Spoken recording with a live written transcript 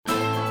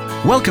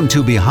Welcome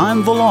to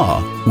Behind the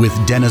Law with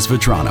Dennis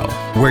Vetrano,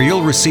 where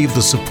you'll receive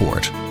the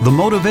support, the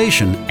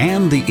motivation,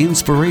 and the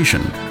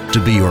inspiration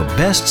to be your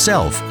best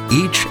self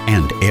each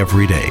and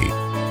every day.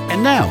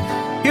 And now,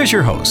 here's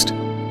your host,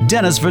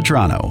 Dennis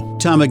Vetrano.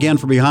 Time again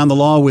for Behind the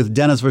Law with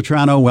Dennis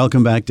Vetrano.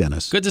 Welcome back,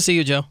 Dennis. Good to see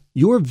you, Joe.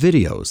 Your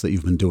videos that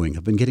you've been doing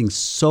have been getting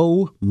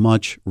so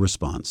much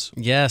response.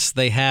 Yes,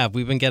 they have.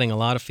 We've been getting a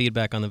lot of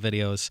feedback on the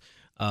videos.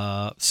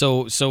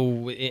 So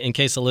in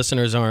case the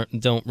listeners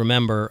don't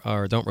remember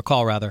or don't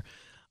recall, rather,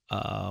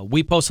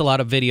 we post a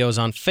lot of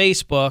videos on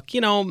Facebook.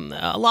 You know,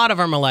 a lot of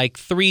them are like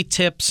 3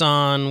 tips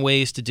on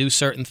ways to do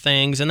certain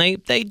things, and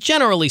they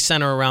generally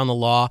center around the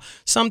law.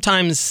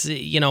 Sometimes,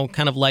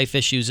 kind of life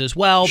issues as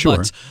well. Sure.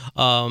 But,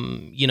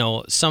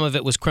 some of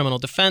it was criminal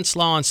defense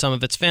law, and some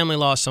of it's family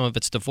law, some of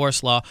it's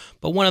divorce law.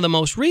 But one of the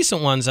most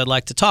recent ones I'd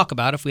like to talk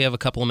about, if we have a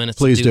couple of minutes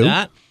Please to do do.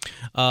 that,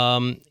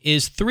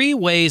 is 3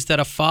 ways that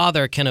a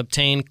father can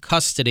obtain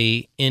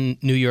custody in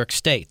New York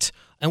State.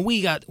 And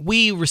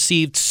we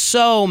received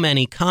so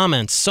many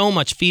comments, so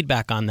much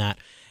feedback on that.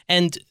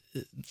 And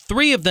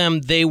 3 of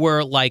them, they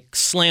were like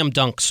slam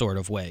dunk sort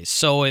of ways.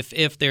 So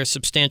if there's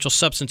substantial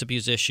substance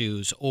abuse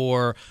issues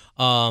or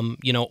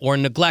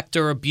neglect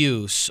or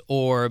abuse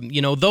or,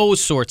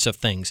 those sorts of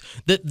things,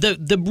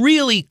 the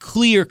really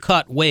clear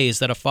cut ways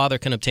that a father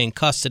can obtain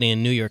custody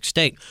in New York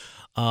State.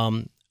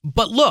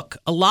 But look,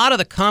 a lot of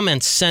the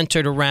comments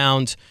centered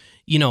around,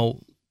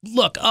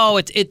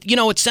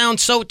 it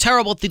sounds so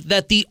terrible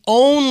that the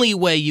only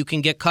way you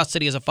can get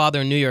custody as a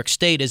father in New York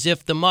State is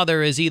if the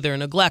mother is either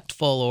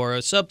neglectful or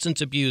a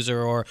substance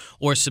abuser or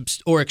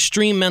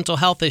extreme mental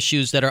health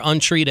issues that are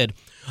untreated.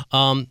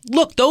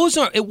 Look,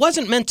 it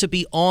wasn't meant to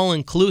be all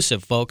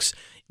inclusive, folks.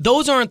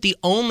 Those aren't the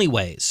only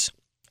ways.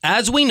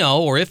 As we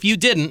know, or if you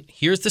didn't,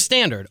 here's the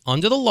standard.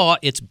 Under the law,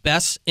 it's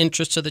best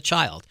interest of the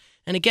child.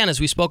 And again,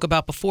 as we spoke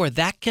about before,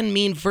 that can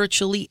mean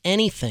virtually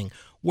anything.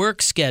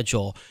 Work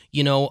schedule,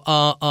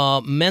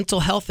 mental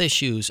health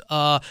issues,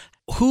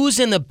 who's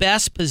in the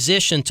best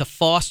position to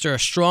foster a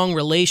strong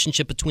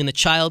relationship between the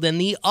child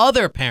and the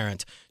other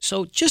parent.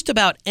 So just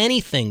about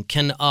anything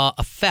can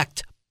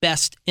affect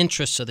best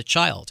interests of the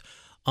child.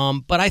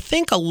 But I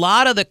think a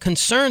lot of the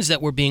concerns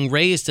that were being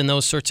raised in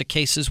those sorts of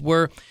cases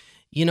were,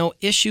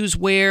 issues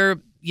where,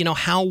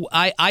 how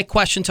I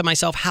question to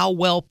myself, how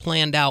well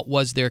planned out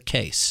was their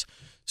case?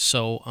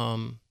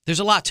 So there's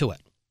a lot to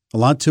it. A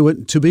lot to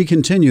it. To be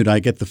continued, I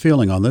get the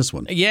feeling on this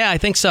one. Yeah, I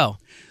think so.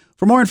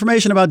 For more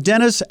information about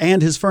Dennis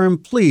and his firm,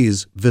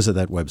 please visit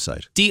that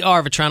website.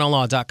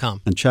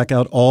 drvetranolaw.com. And check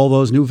out all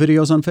those new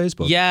videos on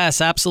Facebook.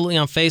 Yes, absolutely,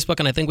 on Facebook.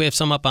 And I think we have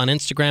some up on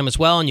Instagram as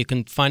well. And you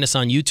can find us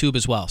on YouTube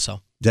as well. So,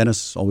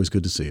 Dennis, always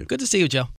good to see you. Good to see you, Joe.